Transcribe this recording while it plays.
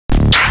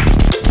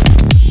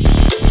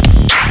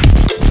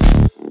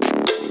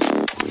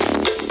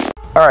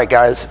All right,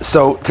 guys.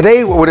 So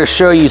today we're going to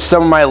show you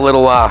some of my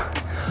little, I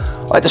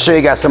like to show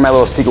you guys some of my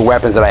little secret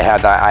weapons that I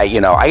have that I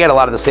get a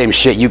lot of the same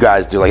shit you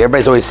guys do. Like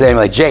everybody's always saying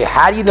like, Jay,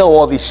 how do you know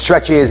all these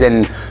stretches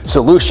and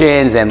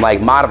solutions and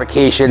like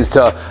modifications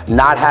to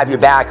not have your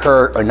back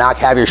hurt or not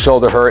have your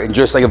shoulder hurt and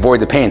just like avoid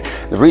the pain?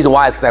 The reason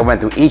why is because I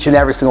went through each and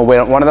every single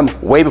one of them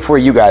way before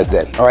you guys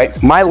did, all right?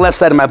 My left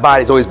side of my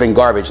body has always been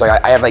garbage.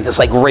 Like I have like this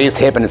like raised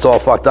hip and it's all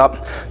fucked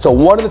up. So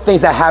one of the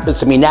things that happens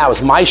to me now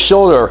is my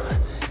shoulder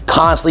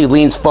constantly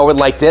leans forward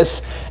like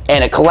this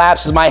and it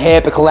collapses my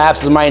hip, it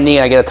collapses my knee,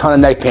 and I get a ton of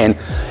neck pain.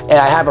 And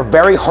I have a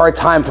very hard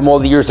time from all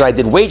the years that I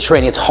did weight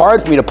training. It's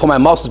hard for me to pull my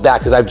muscles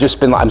back because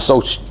I'm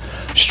so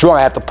strong,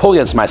 I have to pull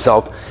against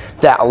myself,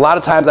 that a lot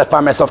of times I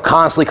find myself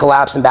constantly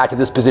collapsing back to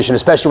this position,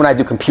 especially when I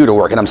do computer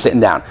work and I'm sitting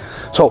down.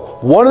 So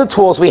one of the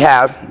tools we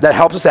have that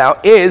helps us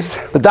out is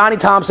the Donnie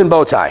Thompson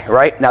bow tie,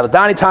 right? Now the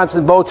Donnie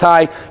Thompson bow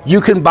tie,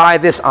 you can buy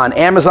this on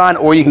Amazon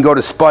or you can go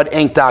to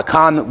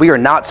spudinc.com. We are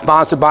not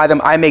sponsored by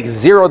them. I make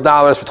 $0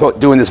 for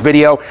doing this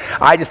video.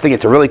 I just think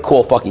it's a really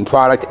cool fucking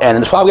product and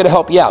it's probably gonna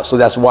help you out. So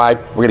that's why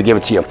we're gonna give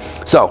it to you.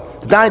 So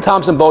the Donnie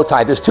Thompson bow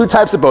tie, there's two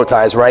types of bow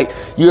ties, right?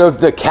 You have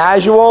the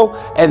casual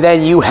and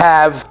then you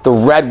have the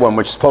red one,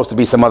 which is supposed to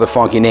be some other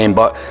funky name,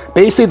 but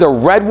basically the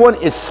red one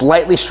is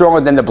slightly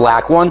stronger than the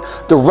black one.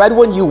 The red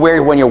one you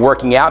wear when you're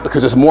working out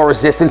because there's more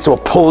resistance, so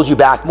it pulls you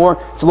back more.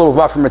 It's a little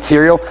rougher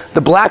material. The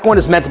black one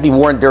is meant to be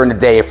worn during the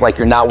day if like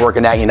you're not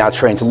working out, you're not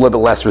trained, it's a little bit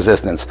less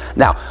resistance.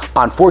 Now,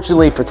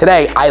 unfortunately for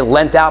today, I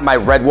lent out my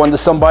red one to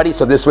somebody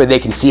so this way they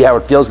can see how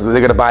it feels because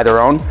they're gonna buy their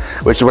own,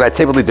 which is what I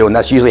typically do, and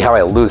that's usually how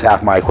I lose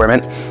half my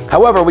equipment.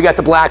 However, we got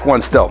the black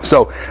one still.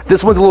 So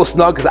this one's a little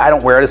snug because I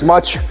don't wear it as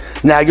much.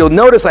 Now you'll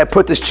notice I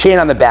put this chain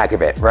on the back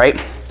of it, right?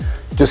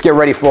 Just get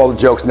ready for all the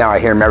jokes now. I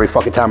hear them every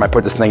fucking time I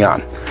put this thing on.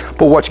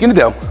 But what you're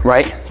gonna do,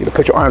 right? You're gonna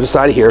put your arms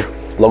aside of here,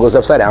 logo's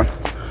upside down.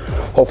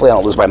 Hopefully I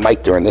don't lose my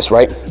mic during this,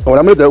 right? And what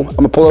I'm gonna do, I'm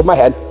gonna pull it over my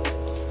head,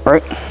 all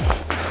right?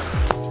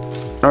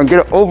 I'm gonna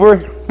get it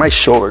over my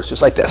shoulders,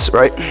 just like this,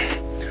 right?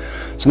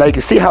 So now you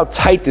can see how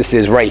tight this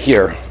is right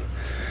here.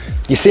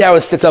 You see how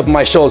it sits up on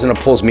my shoulders and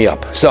it pulls me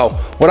up. So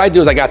what I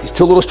do is I got these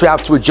two little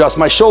straps to adjust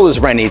my shoulders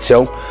if I need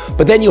to,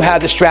 but then you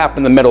have the strap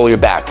in the middle of your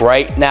back,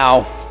 right?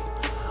 Now,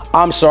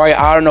 I'm sorry,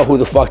 I don't know who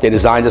the fuck they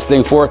designed this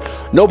thing for.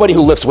 Nobody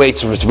who lifts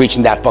weights is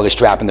reaching that fucking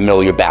strap in the middle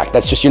of your back.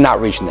 That's just, you're not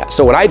reaching that.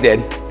 So what I did,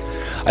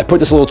 I put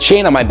this little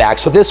chain on my back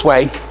so this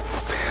way,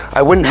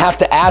 I wouldn't have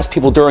to ask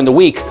people during the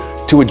week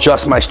to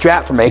adjust my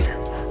strap for me,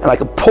 and I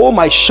could pull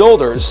my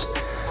shoulders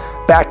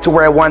back to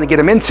where I want to get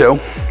them into.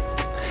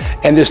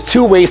 And there's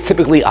two ways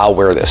typically I'll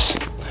wear this.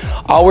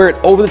 I'll wear it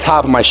over the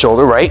top of my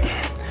shoulder, right?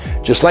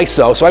 Just like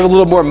so. So I have a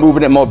little more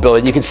movement and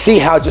mobility. You can see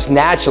how just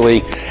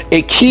naturally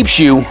it keeps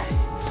you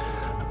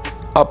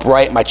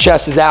upright. My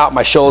chest is out,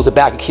 my shoulders are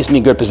back, it keeps me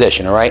in good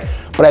position, all right?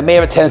 But I may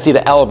have a tendency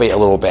to elevate a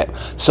little bit.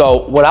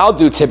 So what I'll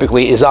do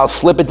typically is I'll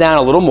slip it down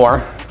a little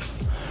more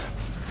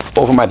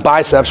over my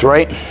biceps,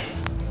 right?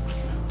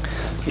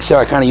 You see how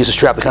I kind of use the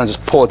strap to kind of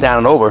just pull it down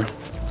and over.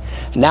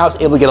 And now it's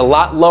able to get a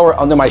lot lower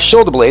under my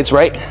shoulder blades,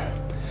 right?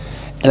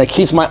 And it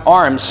keeps my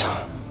arms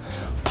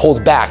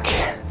pulled back.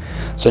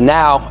 So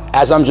now,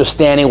 as I'm just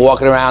standing,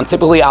 walking around,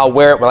 typically I'll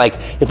wear it, but like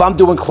if I'm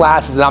doing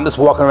classes and I'm just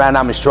walking around and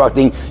I'm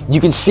instructing, you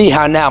can see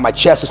how now my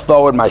chest is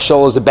forward, my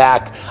shoulders are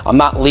back, I'm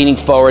not leaning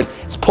forward,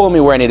 it's pulling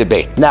me where I need to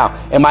be. Now,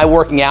 am I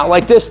working out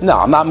like this? No,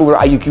 I'm not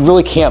moving, you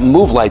really can't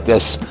move like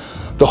this.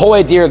 The whole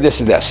idea of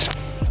this is this.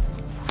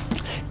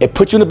 It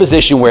puts you in a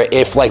position where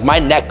if like my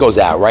neck goes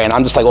out, right, and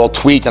I'm just like all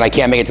tweaked and I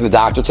can't make it to the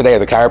doctor today or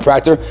the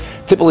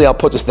chiropractor, typically I'll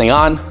put this thing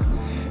on,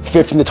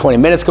 15 to 20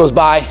 minutes goes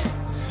by,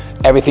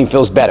 everything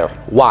feels better.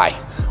 Why?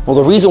 Well,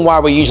 the reason why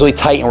we're usually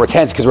tight and we're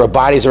tense is because our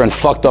bodies are in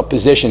fucked up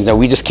positions and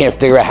we just can't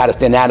figure out how to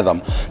stand out of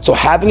them. So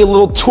having a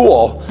little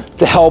tool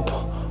to help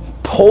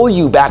pull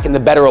you back into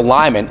better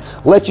alignment,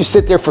 let you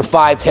sit there for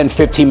 5, 10,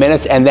 15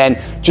 minutes and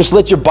then just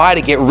let your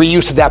body get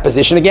reused to that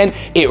position again.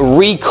 It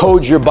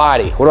recodes your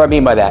body. What do I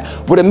mean by that?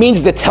 What it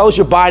means is it tells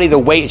your body the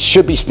way it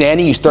should be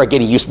standing, you start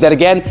getting used to that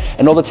again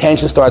and all the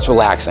tension starts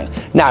relaxing.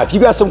 Now, if you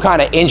got some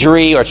kind of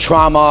injury or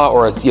trauma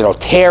or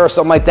tear or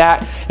something like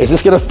that, is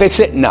this gonna fix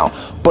it? No.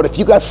 But if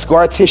you got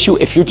scar tissue,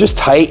 if you're just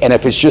tight and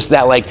if it's just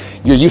that like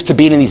you're used to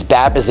being in these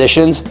bad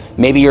positions,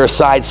 maybe you're a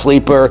side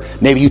sleeper,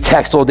 maybe you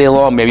text all day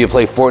long, maybe you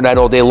play Fortnite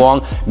all day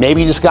long,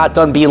 maybe you just got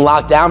done being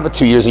locked down for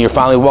 2 years and you're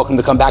finally welcome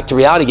to come back to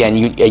reality again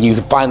and you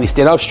can finally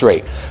stand up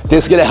straight.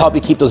 This is gonna help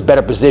you keep those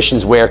better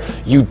positions where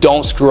you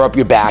don't screw up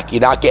your back,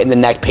 you're not getting the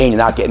neck pain, you're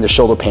not getting the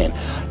shoulder pain.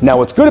 Now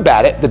what's good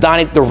about it,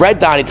 the red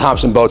Donnie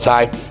Thompson bow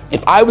tie,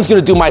 if I was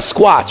gonna do my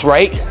squats,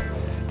 right?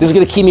 This is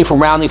gonna keep me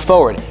from rounding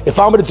forward. If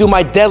I'm gonna do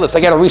my deadlifts,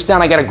 I gotta reach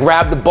down, I gotta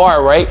grab the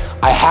bar, right?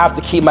 I have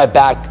to keep my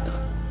back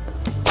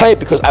tight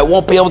because I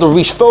won't be able to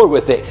reach forward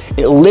with it.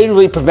 It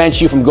literally prevents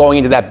you from going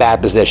into that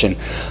bad position.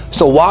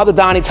 So while the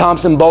Donnie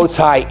Thompson bow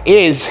tie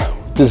is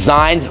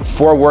designed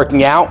for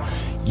working out,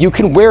 you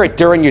can wear it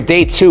during your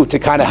day too to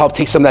kind of help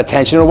take some of that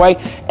tension away.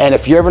 And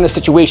if you're ever in a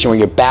situation where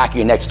your back or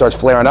your neck starts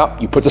flaring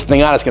up, you put this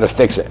thing on, it's gonna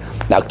fix it.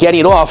 Now getting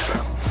it off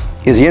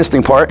is the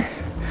interesting part.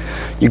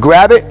 You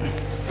grab it,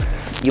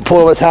 You pull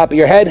over the top of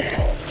your head,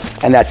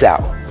 and that's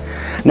out.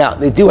 Now,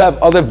 they do have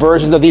other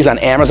versions of these on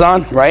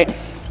Amazon, right?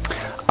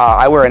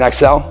 I wear an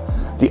XL.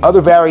 The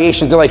other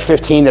variations, they're like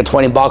 15 to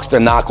 20 bucks,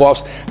 they're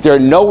knockoffs. They're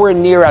nowhere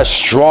near as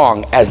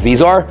strong as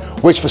these are,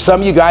 which for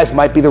some of you guys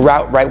might be the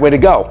right way to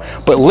go.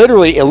 But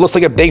literally, it looks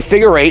like a big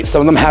figure eight.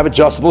 Some of them have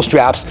adjustable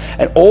straps,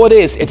 and all it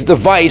is, it's a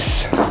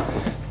device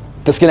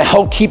that's gonna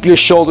help keep your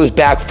shoulders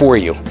back for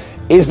you.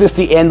 Is this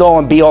the end-all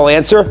and be-all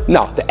answer?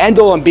 No, the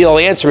end-all and be-all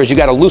answer is you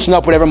gotta loosen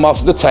up whatever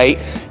muscles are tight,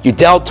 your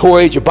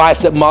deltoids, your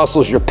bicep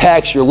muscles, your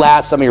pecs, your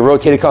lats, some of your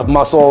rotator cuff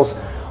muscles,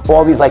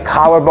 all these like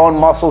collarbone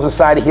muscles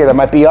inside of here that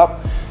might be up.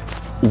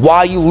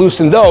 While you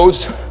loosen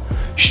those,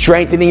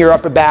 strengthening your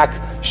upper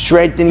back,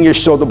 strengthening your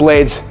shoulder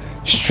blades,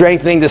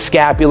 strengthening the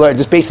scapula, and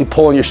just basically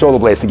pulling your shoulder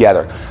blades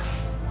together.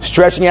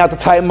 Stretching out the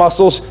tight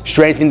muscles,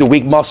 strengthening the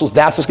weak muscles,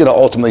 that's what's gonna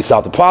ultimately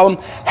solve the problem.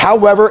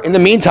 However, in the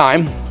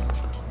meantime,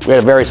 we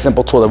have a very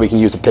simple tool that we can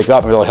use to pick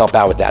up and really help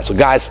out with that. So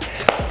guys,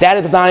 that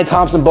is the Donnie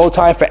Thompson bow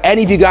tie. For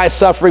any of you guys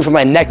suffering from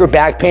like neck or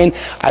back pain,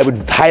 I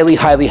would highly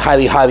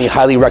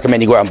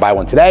recommend you go out and buy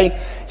one today.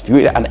 If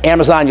you on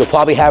Amazon, you'll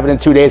probably have it in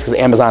 2 days because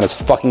Amazon is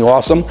fucking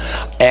awesome.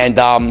 And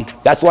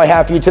that's all I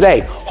have for you today.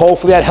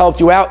 Hopefully that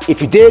helped you out.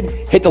 If you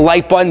did, hit the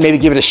like button, maybe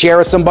give it a share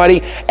with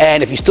somebody.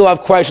 And if you still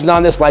have questions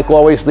on this, like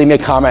always, leave me a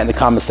comment in the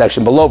comment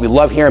section below. We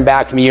love hearing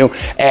back from you.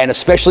 And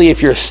especially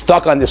if you're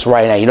stuck on this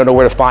right now, you don't know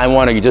where to find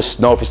one, or you just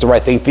know if it's the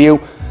right thing for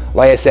you,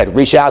 like I said,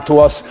 reach out to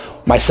us.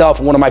 Myself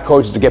and one of my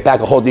coaches to get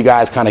back a hold of you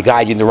guys, kind of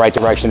guide you in the right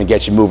direction and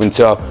get you moving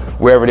to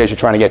wherever it is you're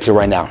trying to get to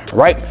right now. All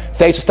right?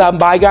 Thanks for stopping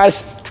by,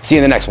 guys. See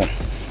you in the next one.